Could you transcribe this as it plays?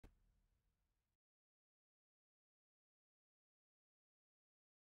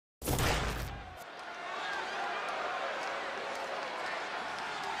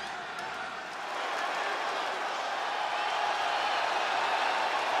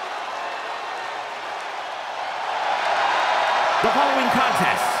The following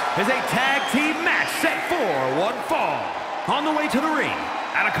contest is a tag team match set for one fall. On the way to the ring,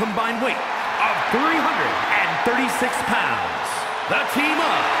 at a combined weight of 336 pounds, the team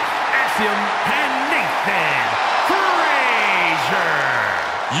of Axiom and Nathan Frazer.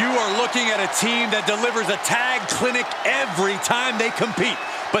 You are looking at a team that delivers a tag clinic every time they compete.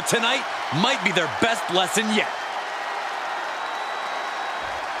 But tonight might be their best lesson yet.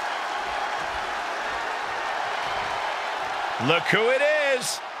 Look who it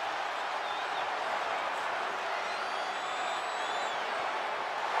is.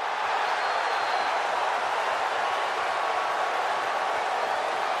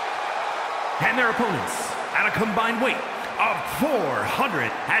 And their opponents at a combined weight of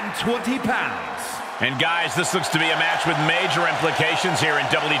 420 pounds. And guys, this looks to be a match with major implications here in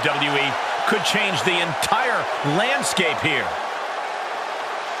WWE. Could change the entire landscape here.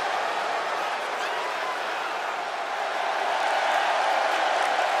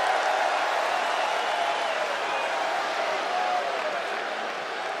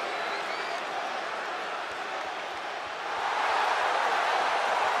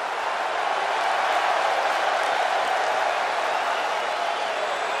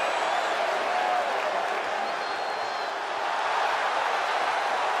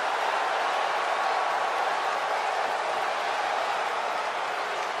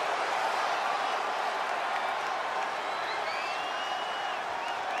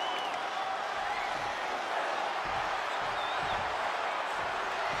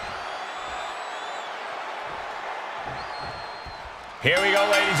 Here we go,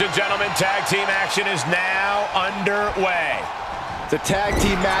 ladies and gentlemen. Tag team action is now underway. The tag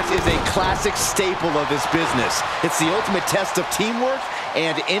team match is a classic staple of this business. It's the ultimate test of teamwork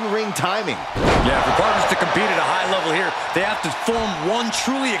and in-ring timing. Yeah, for partners to compete at a high level here, they have to form one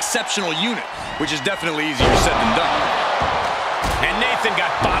truly exceptional unit, which is definitely easier said than done. And Nathan got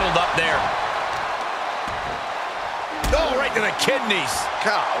bottled up there. Oh, right to the kidneys.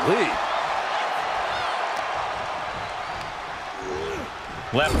 Golly.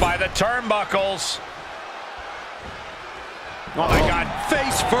 Left by the turnbuckles. Oh, my God.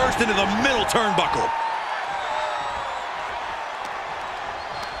 Face first into the middle turnbuckle.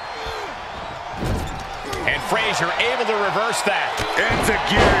 And Frazer able to reverse that.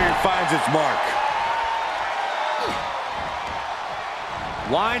 Enziguri finds its mark.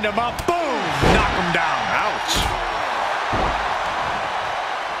 Wind him up. Boom. Knock him down. Ouch.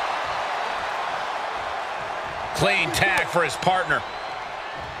 Clean tag for his partner.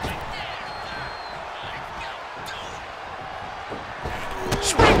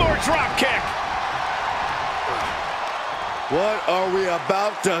 Springboard drop kick. What are we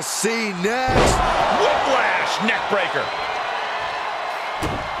about to see next? Whiplash neckbreaker.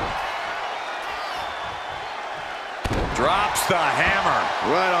 Drops the hammer.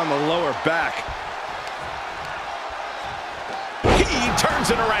 Right on the lower back. He turns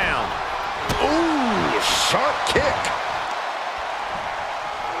it around. Ooh, sharp kick.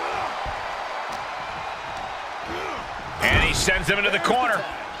 And he sends him into the corner.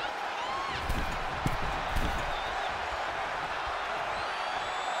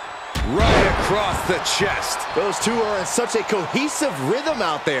 Right across the chest. Those two are in such a cohesive rhythm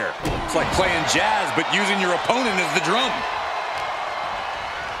out there. It's like playing jazz, but using your opponent as the drum.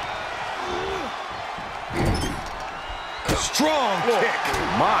 Strong kick.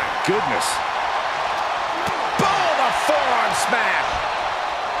 My goodness. Boom, a forearm smash.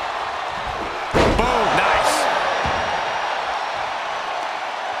 Boom, nice.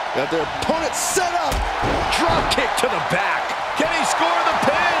 Got their opponent set up. Drop kick to the back. Can he score the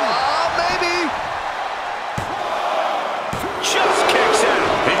pin? Maybe. Just kicks out.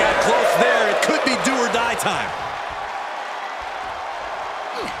 He got close there. It could be do or die time.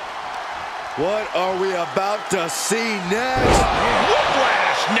 What are we about to see next?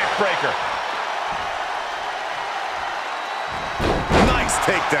 Whiplash neckbreaker. Nice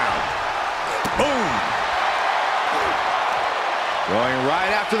takedown. Boom. Going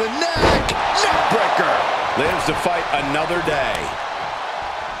right after the neck. Neckbreaker. Lives to fight another day.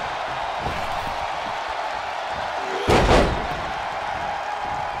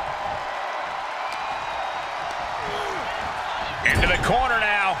 Into the corner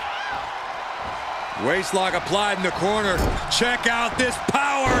now. Waistlock applied in the corner. Check out this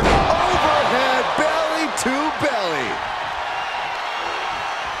power. Overhead belly to belly.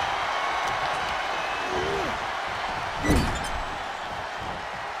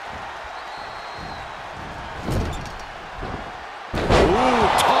 Ooh,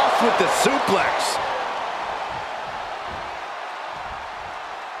 toss with the suplex.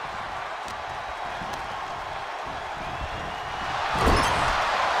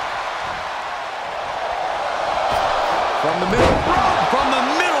 the middle rope. From the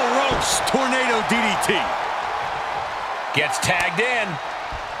middle ropes, tornado DDT. Gets tagged in.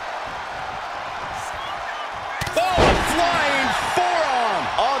 Oh, flying forearm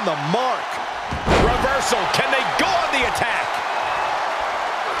on the mark. Reversal. Can they go on the attack?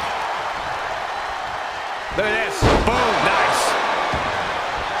 Look at this. Boom. Nice.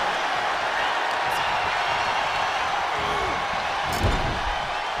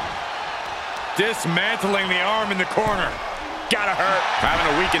 Dismantling the arm in the corner. Gotta hurt. Having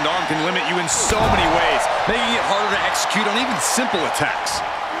a weakened arm can limit you in so many ways, making it harder to execute on even simple attacks.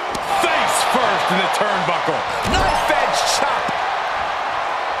 Face first in the turnbuckle. Knife edge chop.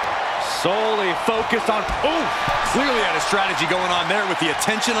 Solely focused on... Ooh! Clearly had a strategy going on there with the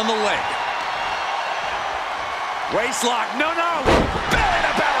attention on the leg. Waist lock. No, no! Belly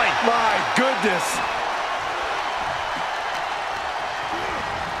to belly. My goodness.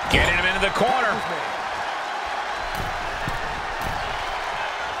 Getting him into the corner.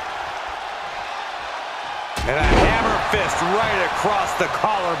 And a hammer fist right across the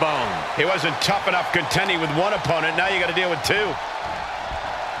collarbone. He wasn't tough enough contending with one opponent. Now you got to deal with two.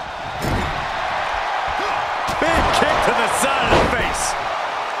 Big kick to the side of the face.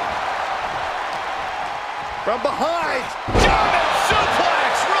 From behind. German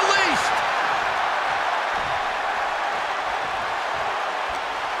suplex released.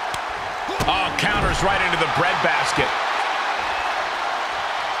 Oh, counters right into the breadbasket.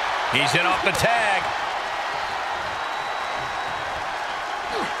 He's in off the tag.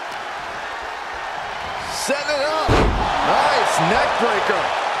 Setting it up. Nice neck breaker.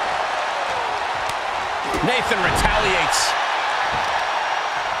 Nathan retaliates.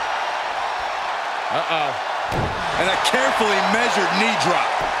 Uh-oh. And a carefully measured knee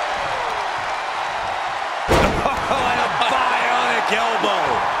drop. Oh, and a bionic elbow.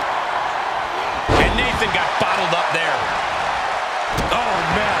 And Nathan got bottled up there. Oh,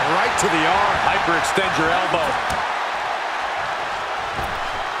 man, right to the arm. Hyperextend your elbow.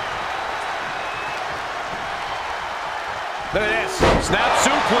 Look at this. Snap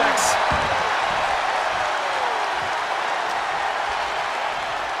suplex.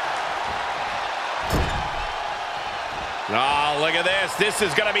 Oh, look at this. This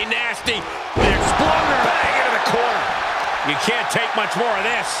is going to be nasty. The exploder. Bang into the corner. You can't take much more of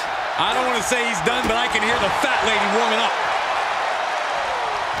this. I don't want to say he's done, but I can hear the fat lady warming up.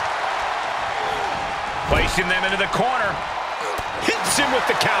 Placing them into the corner. Hits him with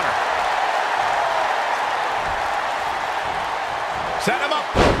the counter. Set him up.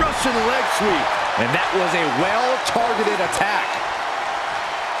 Russian leg sweep. And that was a well-targeted attack.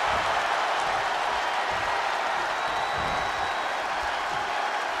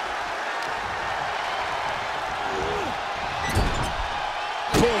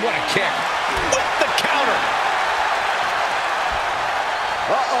 Boom, what a kick. With the counter.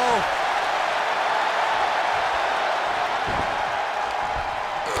 Uh-oh.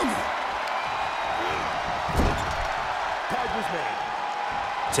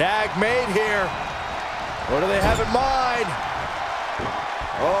 Tag made here. What do they have in mind?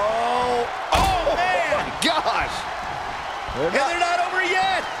 Oh, man! My gosh! And they're not over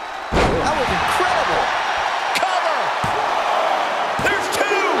yet! That was incredible! Cover! There's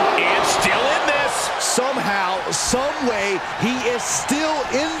two! And still in this. Somehow, some way, he is still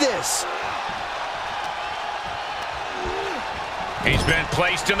in this. He's been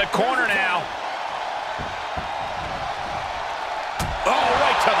placed in the corner now. Oh,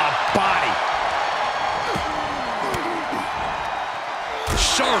 right to the body.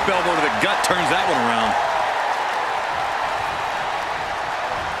 Sharp elbow to the gut turns that one around.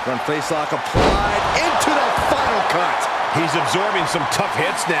 Front face lock applied into the final cut. He's absorbing some tough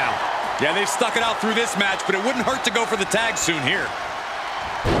hits now. Yeah, they've stuck it out through this match, but it wouldn't hurt to go for the tag soon here.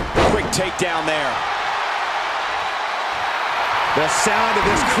 Quick takedown there. The sound of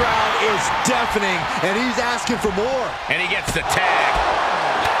this crowd is deafening, and he's asking for more. And he gets the tag.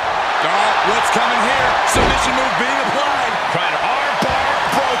 Oh, what's coming here? Submission move being applied. Trying to arm bar,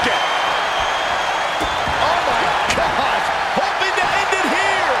 broken. Oh my gosh, hoping to end it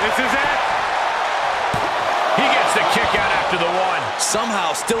here. This is it. He gets the kick out after the one.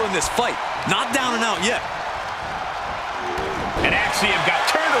 Somehow still in this fight. Not down and out yet. And Axiom got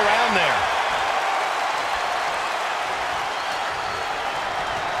turned around there.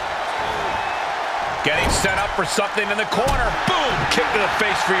 Getting set up for something in the corner. Boom! Kick to the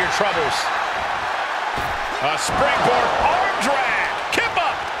face for your troubles. A springboard arm drag. Kip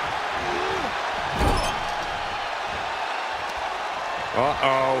up.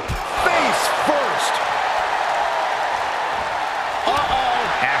 Uh-oh. Face first.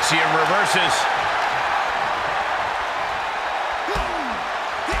 Uh-oh. Axiom reverses.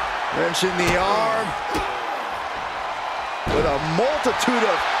 Wrenching the arm. With a multitude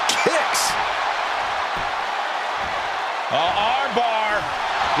of kicks. Arm bar.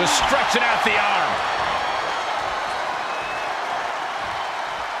 Just stretching out the arm.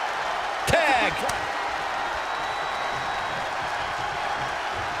 Tag.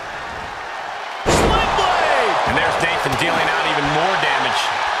 Sling blade. And there's Nathan dealing out even more damage.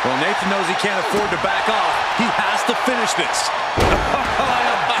 Well, Nathan knows he can't afford to back off. He has to finish this.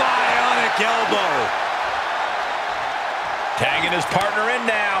 A bionic elbow. Tagging his partner in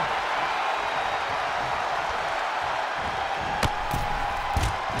now.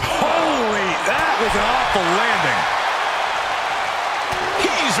 Holy, that was an awful landing.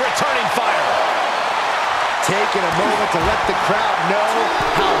 He's returning fire. Taking a moment to let the crowd know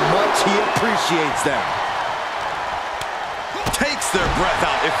how much he appreciates them. Takes their breath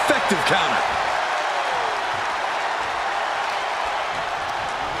out. Effective counter.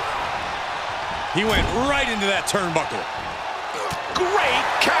 He went right into that turnbuckle. Great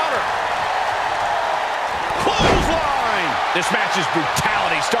counter. Clothesline. This match's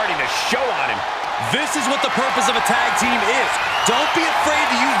brutality starting to show on him. This is what the purpose of a tag team is. Don't be afraid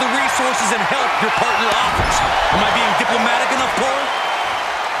to use the resources and help your partner offers. Am I being diplomatic enough, Cole?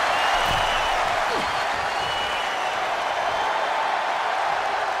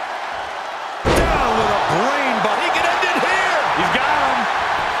 Down with a brain butt. He can end it here. He's got him.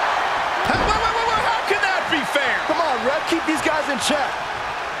 Wait. How can that be fair? Come on, ref. Keep these guys in check.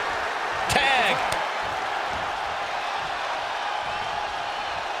 Tag.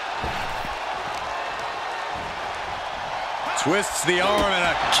 Twists the arm and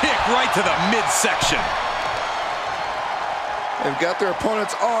a kick right to the midsection. They've got their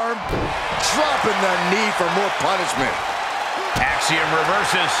opponent's arm, dropping the knee for more punishment. Axiom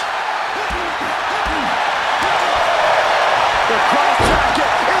reverses. The cross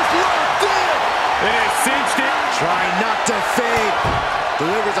jacket is locked in. It is cinched in. Trying not to fade.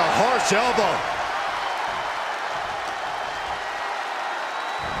 Delivers a harsh elbow.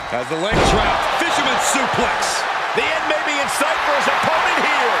 Has the leg trapped. Fisherman suplex. The end may be in sight for his opponent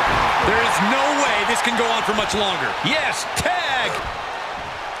here. There is no way this can go on for much longer. Yes, tag.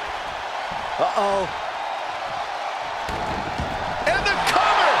 Uh-oh. And the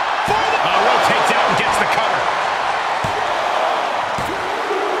cover for the... rotates out and gets the cover.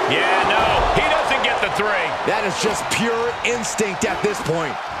 Yeah, no, he doesn't get the three. That is just pure instinct at this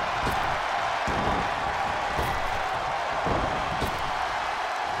point.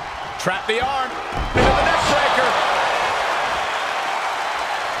 Trap the arm. Into the neck breaker.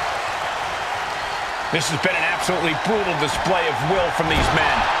 This has been an absolutely brutal display of will from these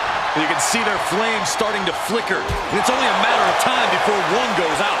men. You can see their flames starting to flicker. And it's only a matter of time before one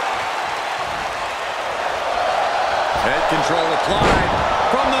goes out. Head control applied.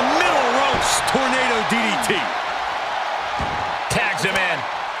 From the middle ropes, tornado DDT. Tags him in.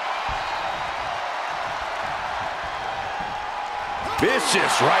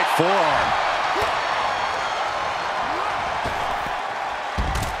 Vicious right forearm.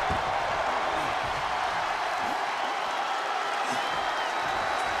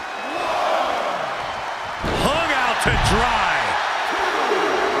 Hung out to dry.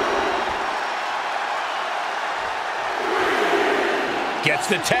 Gets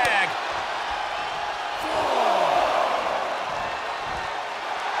the tag.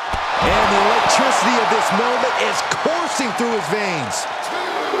 And the electricity of this moment is coursing through his veins.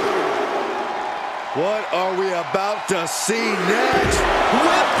 What are we about to see next?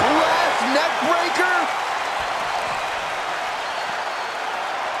 Whiplash neckbreaker?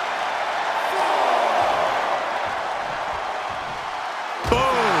 Boom.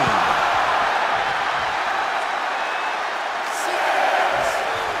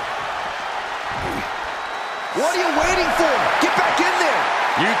 What are you waiting for? Get back in there.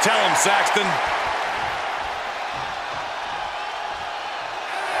 You tell him, Saxton.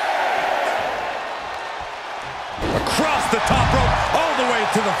 Across the top rope, all the way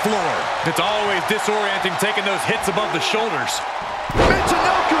to the floor. It's always disorienting taking those hits above the shoulders.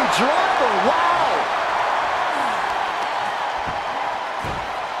 Michinoku driver, wow.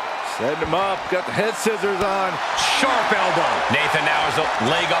 Setting him up, got the head scissors on. Sharp elbow. Nathan now has a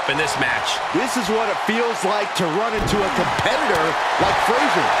leg up in this match. This is what it feels like to run into a competitor like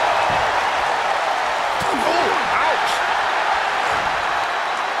Frazer. Oh, ouch.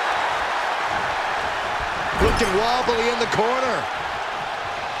 Looking wobbly in the corner.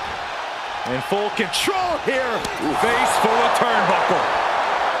 In full control here. Face full of turnbuckle.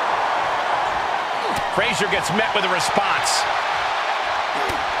 Frazer gets met with a response.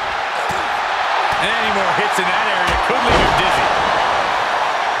 Any more hits in that area could leave him dizzy.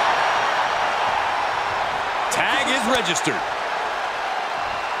 registered.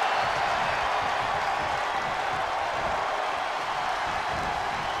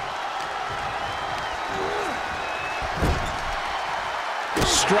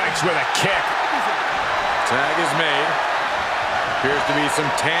 Strikes with a kick. Tag is made. Appears to be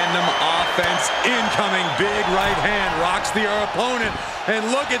some tandem offense incoming. Big right hand rocks the opponent. And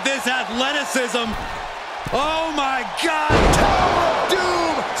look at this athleticism. Oh my God. Tower of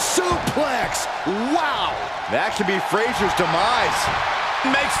Doom suplex. Wow. That could be Frazer's demise.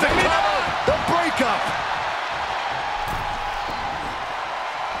 Makes the cover. The breakup.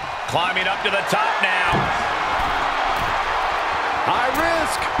 Climbing up to the top now. High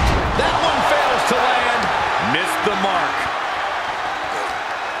risk. That one fails to land. Missed the mark.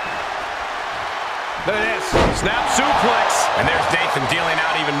 Look at this. Snap suplex. And there's Nathan dealing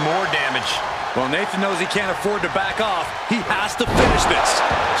out even more damage. Well, Nathan knows he can't afford to back off. He has to finish this.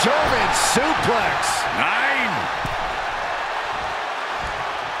 German suplex. 9.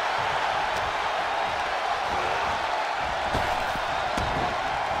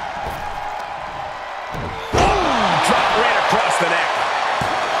 Drop right across the neck.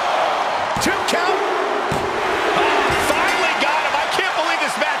 2 count. Oh, finally got him. I can't believe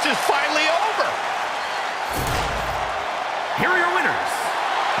this match is finally over. Here are your winners.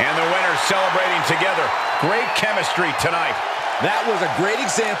 And the winners celebrating together. Great chemistry tonight. That was a great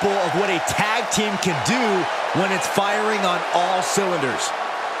example of what a tag team can do when it's firing on all cylinders.